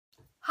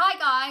Hi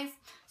guys!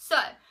 So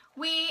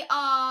we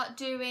are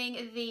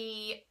doing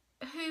the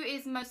who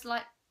is most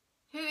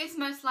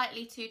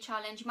likely to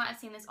challenge. You might have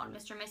seen this on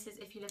Mr. and Mrs.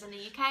 if you live in the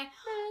UK.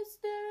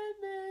 Mr. and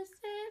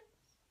Mrs.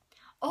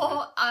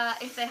 Or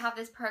if they have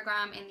this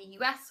program in the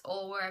US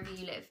or wherever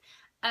you live.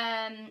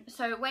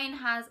 So Wayne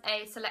has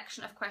a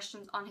selection of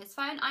questions on his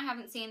phone. I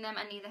haven't seen them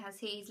and neither has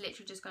he. He's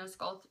literally just going to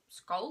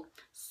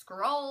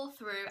scroll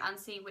through and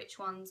see which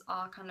ones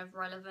are kind of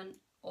relevant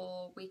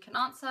or we can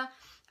answer.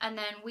 And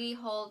then we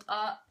hold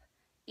up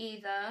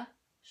either,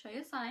 show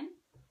your sign,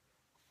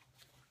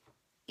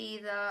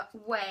 either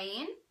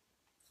Wayne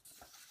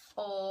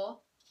or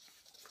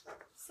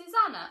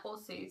Susanna, or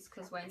Suze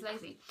because Wayne's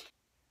lazy.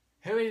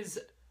 Who is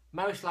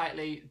most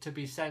likely to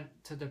be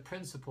sent to the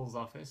principal's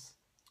office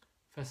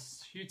for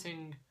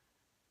shooting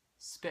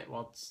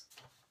spitwads?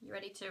 You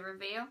ready to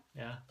reveal?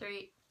 Yeah.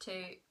 3,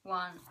 2,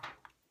 1.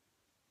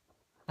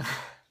 You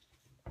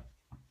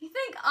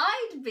think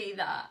I'd be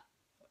that?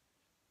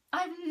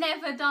 I've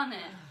never done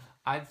it.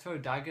 I'd throw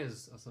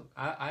daggers or something.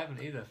 I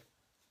haven't either.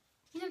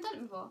 You've never done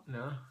it before?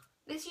 No.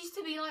 This used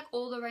to be like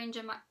all the rage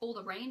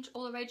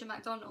at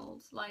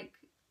McDonald's. Like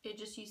it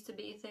just used to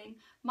be a thing.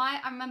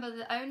 I remember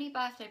the only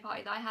birthday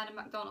party that I had at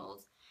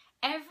McDonald's.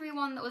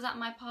 Everyone that was at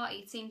my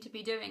party seemed to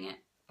be doing it.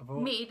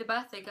 Me, the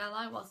birthday girl,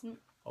 I wasn't.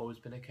 Always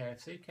been a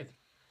KFC kid,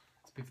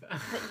 to be fair.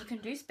 But you can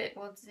do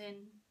spitwads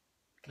in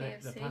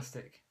KFC. The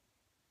plastic.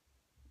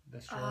 The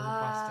straw and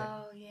plastic.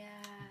 Oh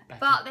yeah. Better.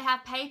 But they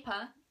have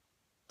paper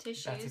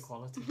tissues. Better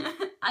quality.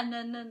 And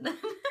then.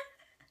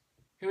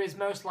 Who is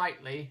most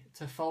likely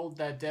to fold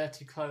their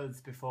dirty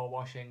clothes before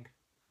washing?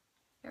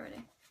 You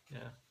ready?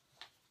 Yeah.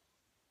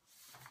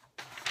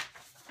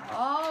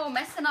 Oh,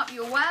 messing up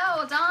your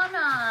world, aren't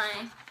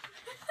I?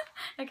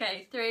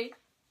 Okay, 3,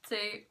 2,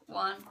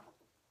 1.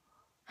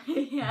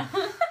 Yeah.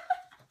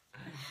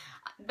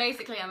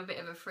 Basically, I'm a bit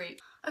of a freak.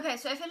 Okay,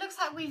 so if it looks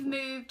like we've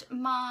moved,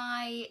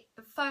 my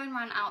phone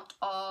ran out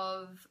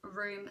of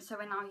room, so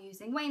we're now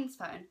using Wayne's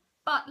phone.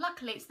 But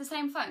luckily, it's the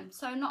same phone,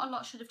 so not a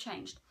lot should have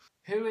changed.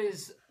 Who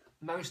is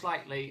most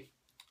likely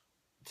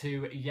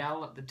to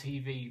yell at the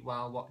TV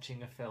while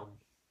watching a film?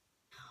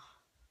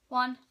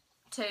 1,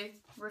 2,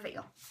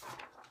 reveal.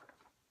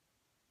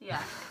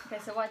 Yeah. Okay,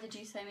 so why did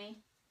you say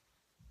me?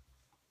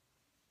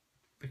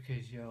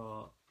 Because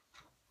you're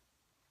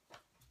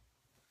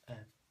a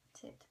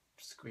Tit.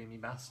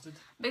 screamy bastard.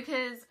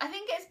 Because I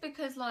think it's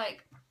because,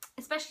 like,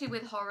 especially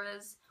with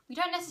horrors, we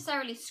don't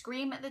necessarily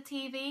scream at the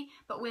TV,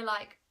 but we're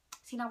like,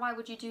 see, now why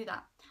would you do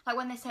that? Like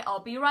when they say,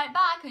 I'll be right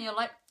back, and you're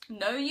like,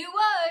 no you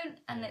won't,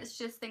 and it's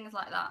just things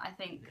like that. I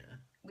think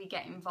we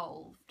get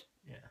involved.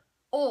 Yeah.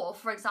 Or,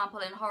 for example,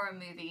 in horror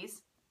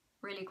movies,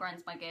 really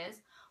grinds my gears,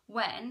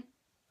 when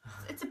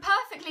it's a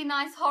perfectly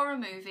nice horror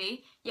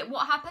movie, yet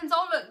what happens?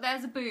 Oh look,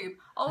 there's a boob.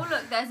 Oh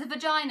look, there's a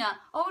vagina.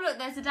 Oh look,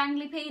 there's a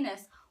dangly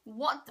penis.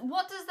 What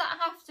does that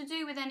have to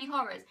do with any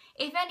horrors?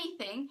 If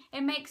anything,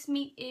 it makes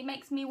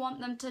me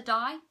want them to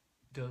die.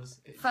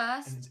 Does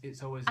first, and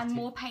it's always and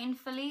more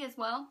painfully as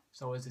well.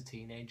 It's always a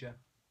teenager.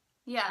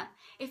 Yeah,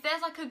 if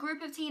there's like a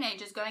group of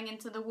teenagers going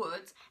into the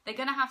woods, they're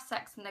gonna have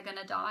sex and they're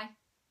gonna die.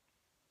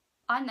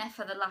 I'm there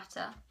for the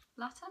latter.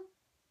 Latter?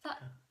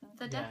 That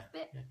the death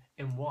bit? Yeah.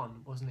 In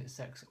one, wasn't it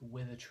sex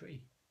with a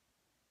tree?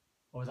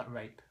 Or was that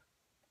rape?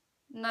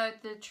 No,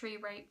 the tree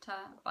raped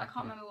her, but I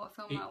can't remember what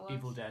film that was.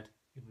 Evil Dead.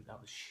 That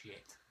was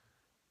shit.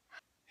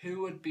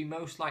 Who would be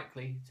most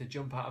likely to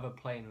jump out of a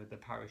plane with a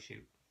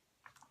parachute?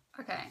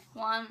 Okay,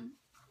 1,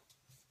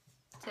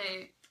 2,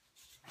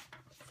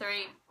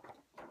 3.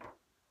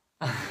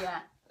 Yeah,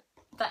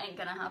 that ain't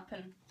gonna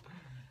happen.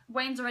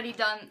 Wayne's already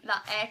done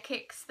that air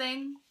kicks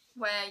thing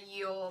where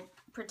you're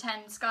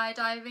pretend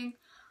skydiving.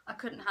 I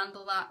couldn't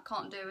handle that,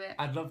 can't do it.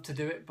 I'd love to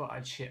do it, but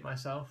I'd shit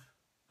myself.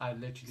 I'd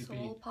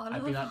literally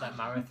I'd be like that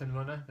marathon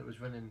runner that was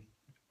running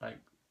like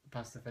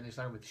past the finish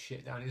line with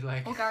shit down his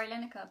leg. Or Gary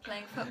Lineker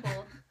playing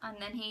football and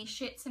then he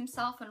shits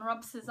himself and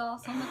rubs his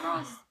ass on the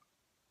grass.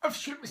 I've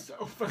shit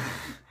myself.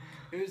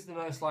 Who's the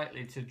most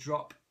likely to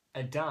drop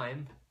a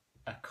dime,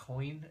 a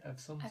coin of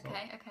some sort?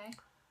 Okay.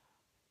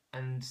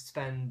 And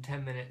spend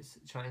 10 minutes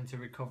trying to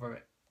recover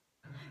it?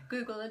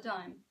 Google a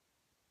dime.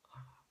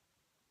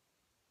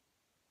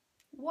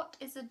 What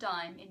is a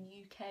dime in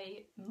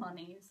UK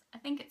monies? I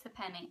think it's a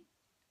penny.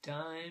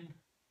 Dime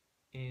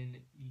in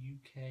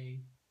UK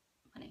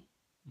money.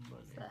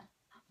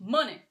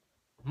 Money.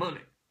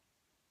 Money.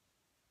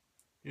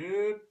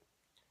 Yep.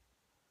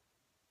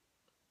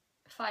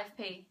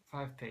 5p.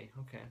 5p,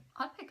 okay.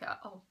 I'd pick it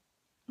up. Oh.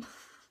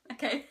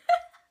 Okay.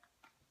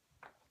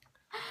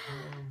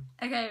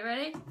 Okay,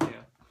 ready?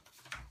 Yeah.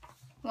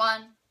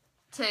 1,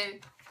 2,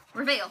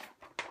 reveal.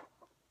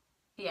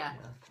 Yeah.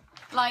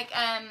 Like,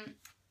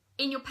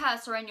 in your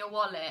purse or in your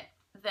wallet,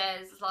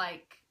 there's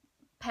like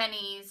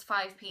pennies,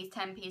 5p's,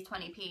 10p's,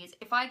 20p's.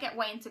 If I get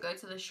Wayne to go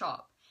to the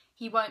shop,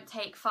 he won't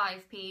take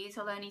 5p's,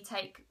 he'll only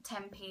take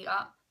 10p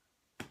up.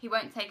 He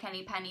won't take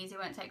any pennies, he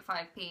won't take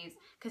 5p's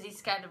because he's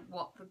scared of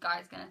what the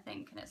guy's going to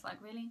think. And it's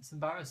like, really? It's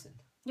embarrassing.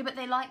 Yeah, but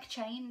they like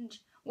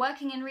change.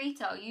 Working in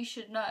retail, you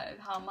should know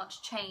how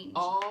much change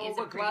is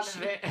we're glad of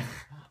appreciated. it.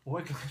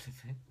 wiggle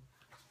anything.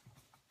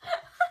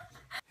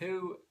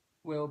 Who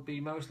will be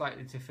most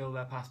likely to fill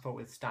their passport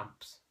with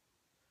stamps?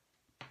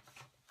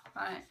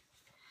 Right.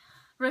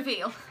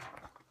 Reveal.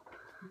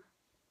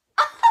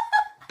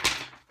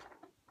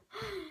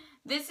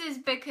 This is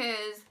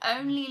because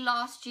only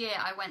last year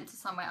I went to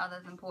somewhere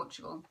other than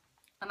Portugal.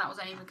 And that was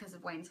only because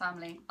of Wayne's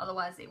family.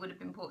 Otherwise it would have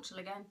been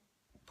Portugal again.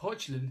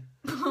 Portugal?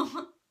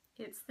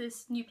 It's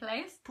this new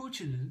place.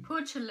 Portugal?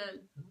 Portugal.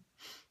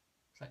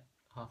 It's like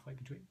halfway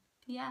between.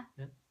 Yeah.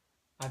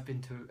 I've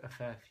been to a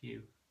fair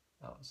few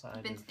outside.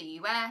 I've been to the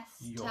US,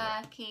 Europe.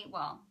 Turkey.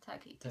 Well,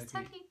 Turkey.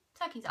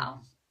 Turkey's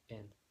out.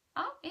 In.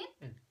 Oh,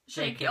 in.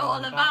 Shake it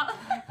all about.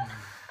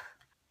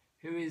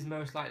 Who is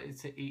most likely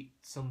to eat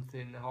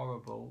something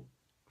horrible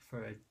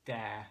for a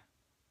dare?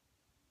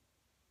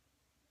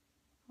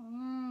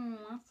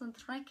 That's a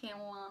tricky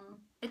one.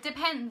 It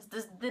depends.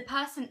 Does the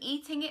person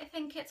eating it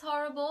think it's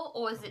horrible,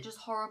 or is it just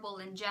horrible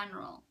in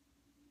general?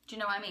 Do you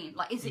know what I mean?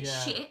 Like, is it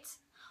shit,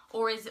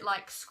 or is it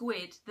like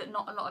squid that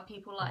not a lot of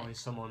people like? Or is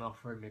someone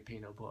offering me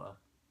peanut butter?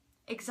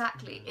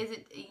 Exactly. Is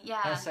it?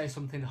 Yeah. Let's say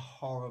something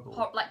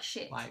horrible. Like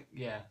shit. Like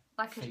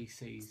like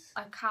feces.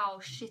 a cow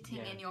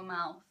shitting in your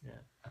mouth. Yeah,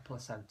 a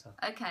placenta.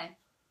 Okay.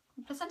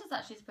 Placenta's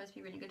actually supposed to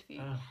be really good for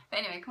you. Oh. But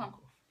anyway, come on.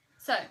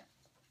 So,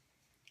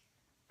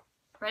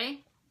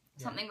 ready?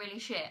 Yeah. Something really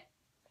shit.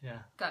 Yeah.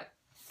 Go.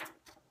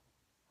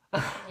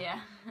 Yeah.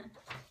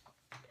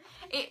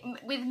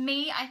 With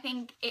me, I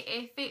think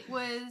if it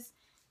was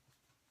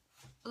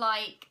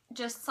like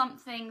just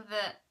something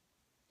that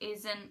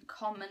isn't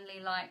commonly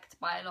liked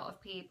by a lot of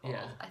people,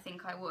 I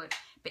think I would.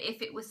 But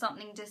if it was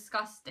something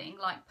disgusting,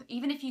 like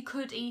even if you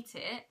could eat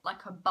it,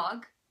 like a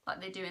bug,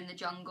 like they do in the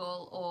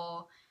jungle,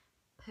 or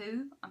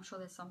poo, I'm sure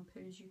there's some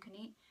poos you can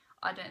eat,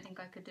 I don't think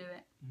I could do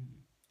it.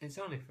 It's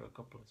only for a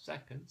couple of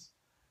seconds.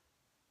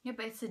 Yeah,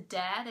 but it's a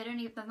dare.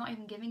 They're not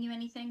even giving you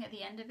anything at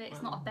the end of it.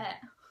 It's not a bet.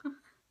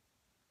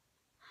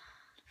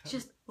 It's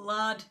just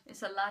lad.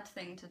 It's a lad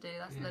thing to do.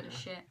 That's a load of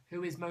shit.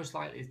 Who is most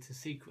likely to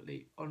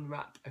secretly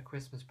unwrap a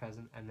Christmas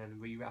present and then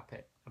rewrap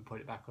it and put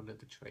it back under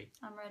the tree?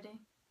 I'm ready.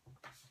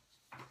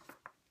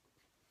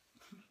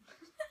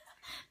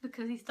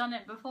 Because he's done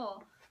it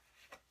before.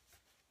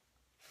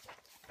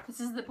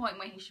 This is the point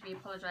where he should be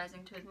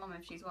apologising to his mum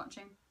if she's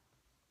watching.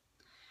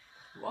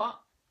 What?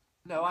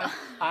 No,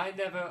 I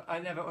never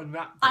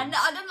unwrapped them. I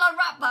didn't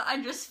unwrap that.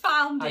 I just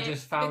found it. I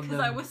just found because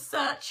them I was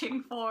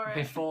searching for it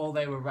before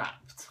they were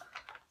wrapped.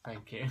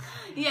 Thank you.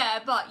 Yeah,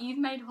 but you've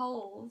made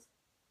holes.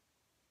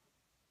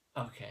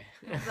 Okay.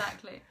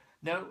 Exactly.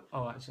 No.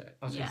 Oh, actually,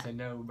 I was going to say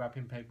no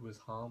wrapping paper was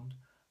harmed,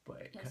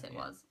 but it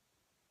was.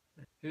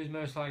 Who's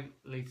most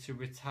likely to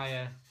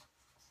retire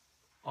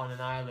on an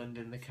island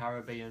in the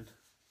Caribbean?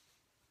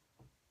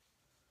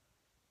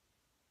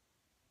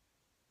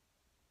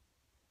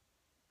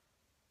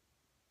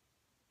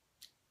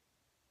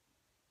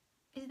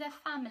 Is there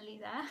family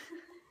there?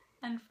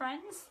 And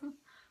friends?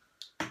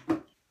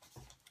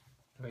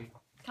 3.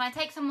 Can I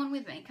take someone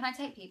with me? Can I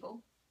take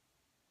people?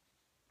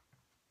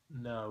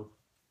 No.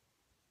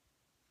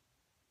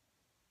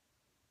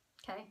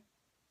 Okay.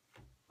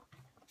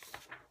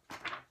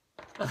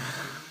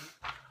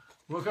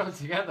 We'll go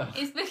together.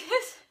 It's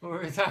because... We'll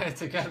retire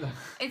together.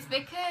 It's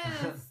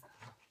because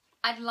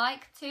I'd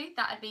like to.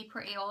 That'd be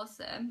pretty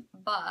awesome.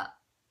 But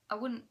I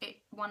wouldn't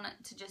want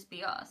it to just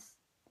be us.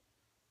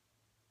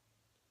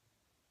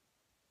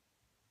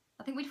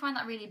 I think we'd find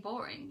that really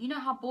boring. You know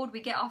how bored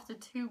we get after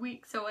 2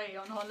 weeks away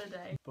on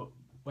holiday. But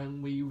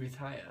when we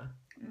retire,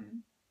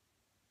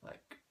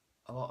 like,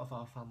 a lot of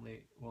our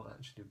family won't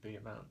actually be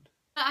around.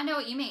 I know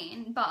what you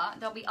mean, but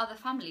there'll be other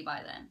family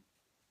by then.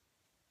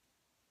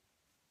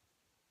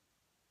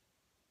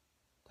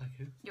 Like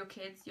who? Your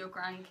kids, your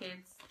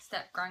grandkids,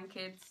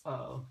 step-grandkids.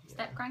 Oh, yeah.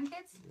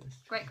 Step-grandkids? Yes.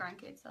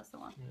 Great-grandkids, that's the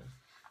one. Yeah.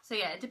 So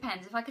yeah, it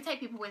depends. If I could take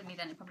people with me,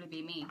 then it'd probably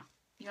be me.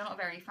 You're not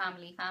very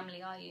family,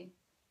 are you?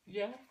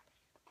 Yeah.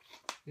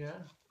 Yeah.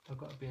 I've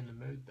got to be in the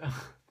mood though.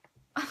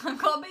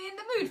 I've got to be in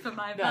the mood for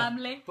my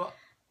family. But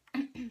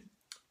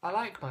I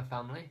like my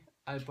family.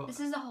 But this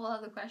is a whole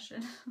other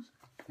question.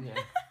 Yeah.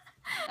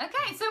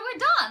 Okay, so we're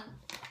done.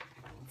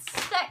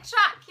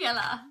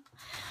 Spectacular.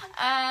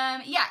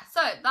 Yeah,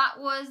 so that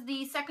was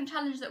the second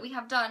challenge that we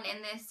have done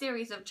in this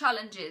series of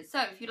challenges.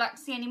 So if you'd like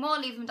to see any more,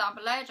 leave them down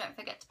below. Don't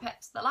forget to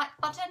press the like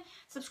button.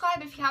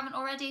 Subscribe if you haven't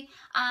already.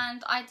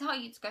 And I tell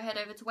you to go head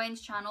over to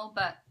Wayne's channel,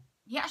 but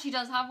he actually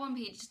does have one,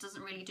 but he just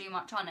doesn't really do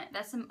much on it.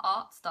 There's some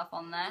art stuff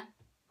on there.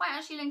 Might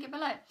actually link it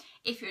below.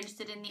 If you're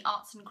interested in the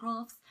arts and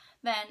crafts,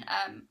 then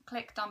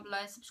click down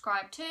below,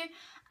 subscribe too.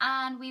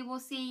 And we will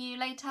see you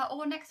later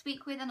or next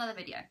week with another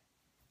video.